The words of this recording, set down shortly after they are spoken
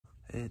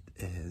It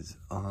is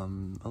a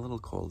little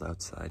cold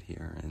outside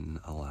here in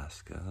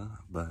Alaska,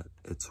 but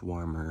it's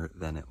warmer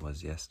than it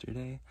was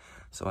yesterday.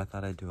 So I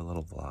thought I'd do a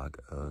little vlog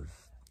of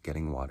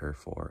getting water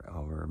for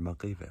our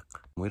makivik.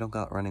 We don't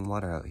got running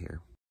water out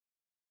here.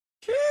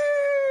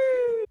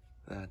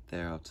 That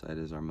there outside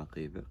is our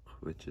makivik,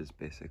 which is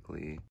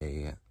basically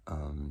a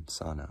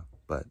sauna,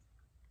 but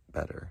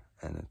better.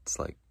 And it's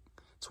like,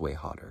 it's way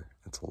hotter.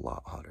 It's a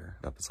lot hotter.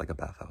 It's like a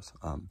bathhouse.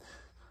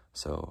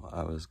 So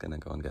I was gonna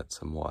go and get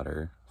some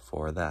water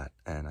for that,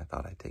 and I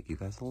thought I'd take you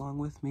guys along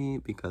with me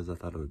because I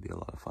thought it would be a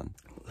lot of fun.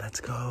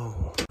 Let's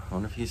go. I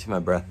wonder if you see my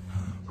breath.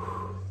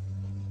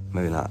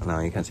 Maybe not. No,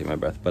 you can't see my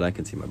breath, but I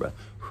can see my breath.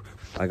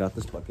 I got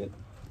this bucket.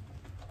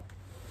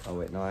 Oh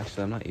wait, no,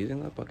 actually I'm not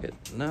using that bucket.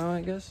 No,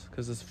 I guess,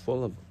 because it's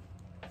full of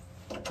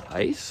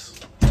ice.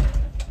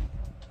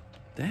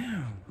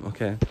 Damn.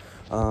 Okay.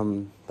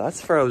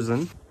 That's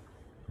frozen.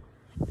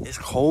 It's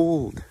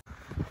cold.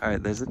 All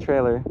right, there's a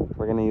trailer.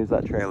 We're gonna use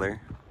that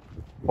trailer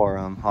for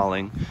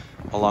hauling,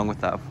 along with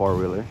that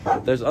four-wheeler.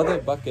 There's other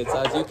buckets,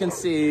 as you can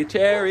see.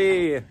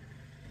 Cherry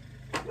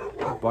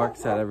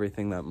barks at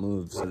everything that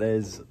moves. So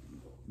there's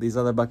these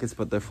other buckets,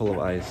 but they're full of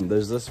ice.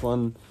 There's this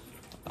one.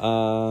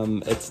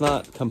 It's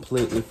not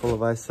completely full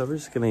of ice, so we're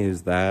just gonna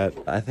use that.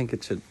 I think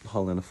it should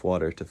haul enough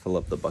water to fill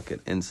up the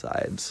bucket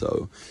inside,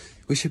 so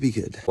we should be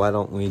good. Why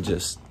don't we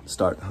just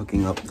start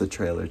hooking up the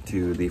trailer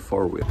to the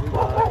four-wheeler?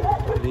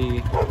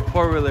 The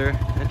four-wheeler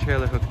and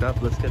trailer hooked up.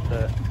 Let's get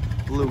the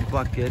blue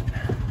bucket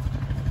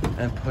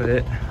and put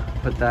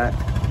that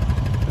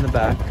in the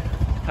back.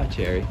 Hi,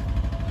 Cherry.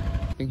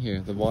 In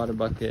here, the water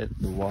bucket,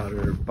 and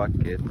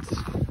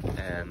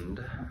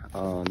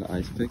the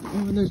ice pick. Oh,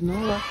 and there's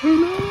Nala. Hey,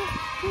 Nala!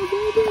 Hey,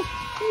 baby!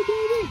 Hey,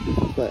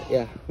 baby! But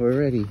yeah, we're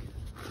ready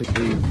to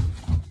leave.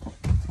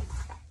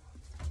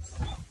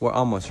 We're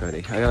almost ready.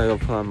 I gotta go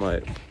put on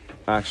my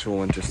actual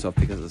winter stuff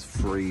because it's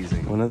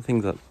freezing. One of the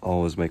things that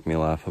always make me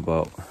laugh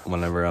about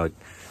whenever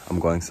I'm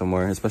going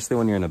somewhere, especially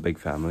when you're in a big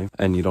family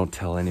and you don't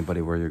tell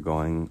anybody where you're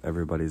going,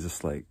 everybody's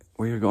just like,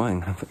 where you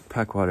going? I'm like,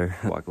 pack water.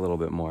 Walk a little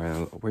bit more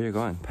and where you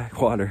going? Pack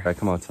water. I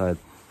come outside.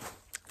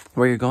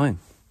 Where you going?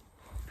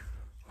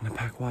 I'm gonna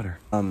pack water.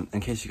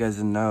 In case you guys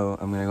didn't know,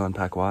 I'm gonna go and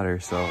pack water,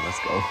 so let's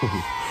go.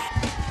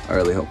 I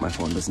really hope my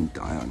phone doesn't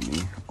die on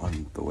me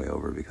on the way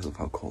over because of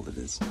how cold it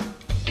is.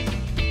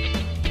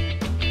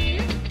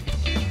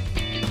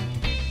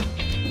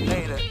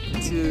 Made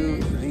it to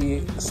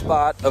the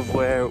spot of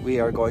where we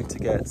are going to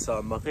get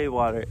some makhi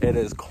water. It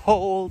is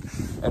cold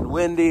and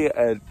windy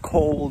and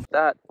cold.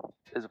 That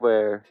is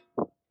where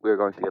we're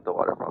going to get the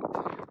water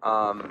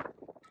from.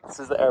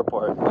 This is the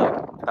airport.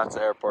 Like, that's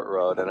the airport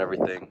road and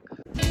everything.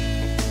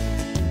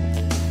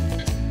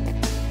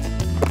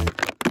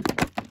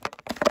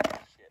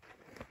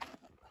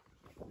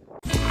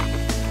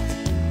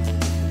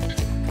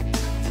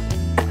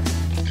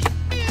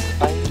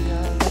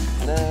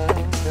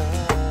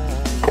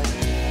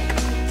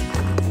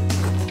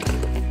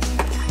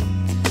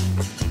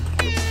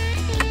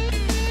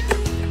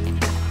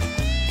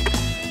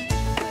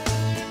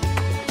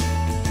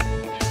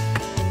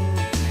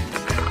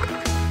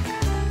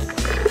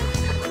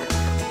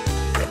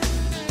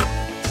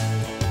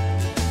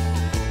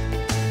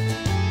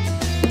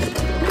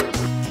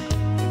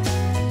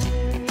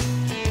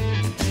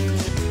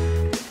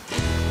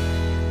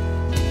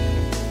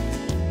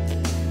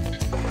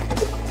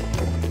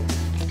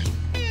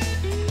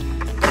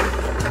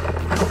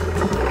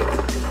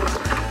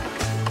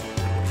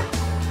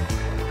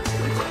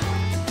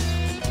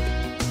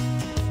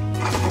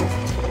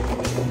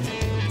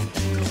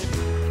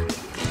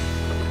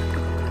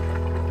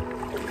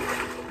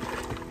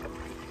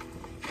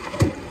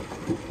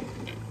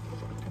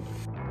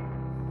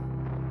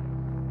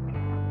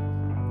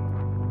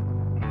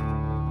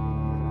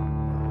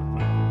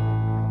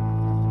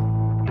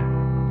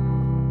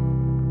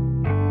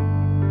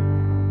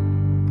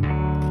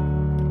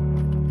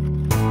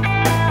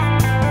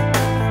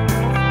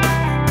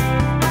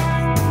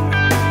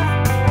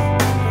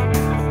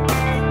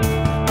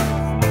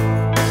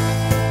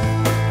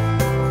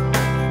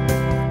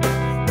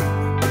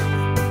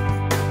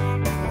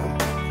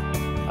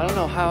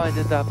 How I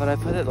did that, but I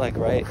put it like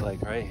right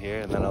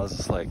here, and then I was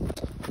just like,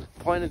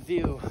 point of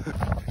view.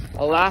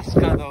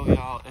 Alaska though,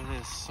 y'all,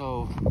 it is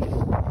so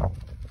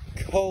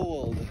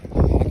cold.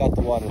 I got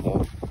the water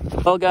though.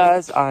 Well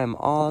guys, I'm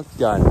all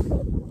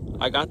done.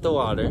 I got the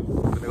water.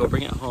 I'm gonna go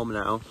bring it home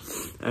now,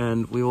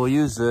 and we will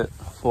use it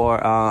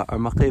for our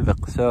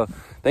makivik. So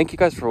thank you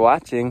guys for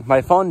watching.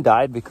 My phone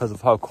died because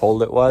of how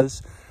cold it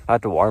was. I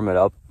had to warm it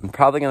up. I'm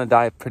probably gonna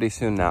die pretty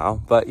soon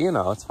now, but you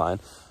know, it's fine.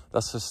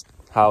 That's just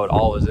how it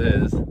always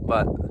is.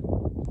 But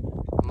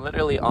I'm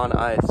literally on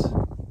ice.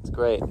 It's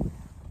great.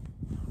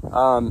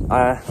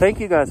 Thank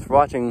you guys for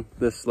watching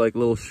this like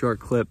little short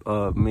clip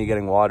of me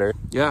getting water.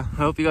 Yeah, I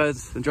hope you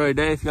guys enjoy your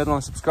day. If you guys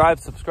want to subscribe.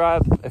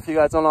 If you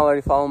guys don't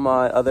already follow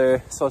my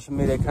other social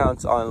media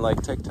accounts on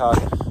like TikTok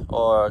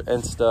or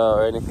Insta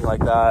or anything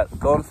like that,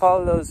 go and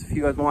follow those if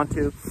you guys want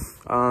to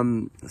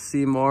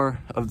see more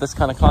of this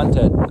kind of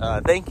content.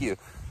 Thank you.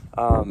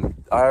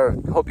 I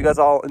hope you guys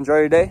all enjoy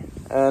your day.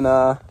 And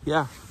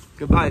yeah,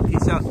 goodbye.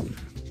 Peace out.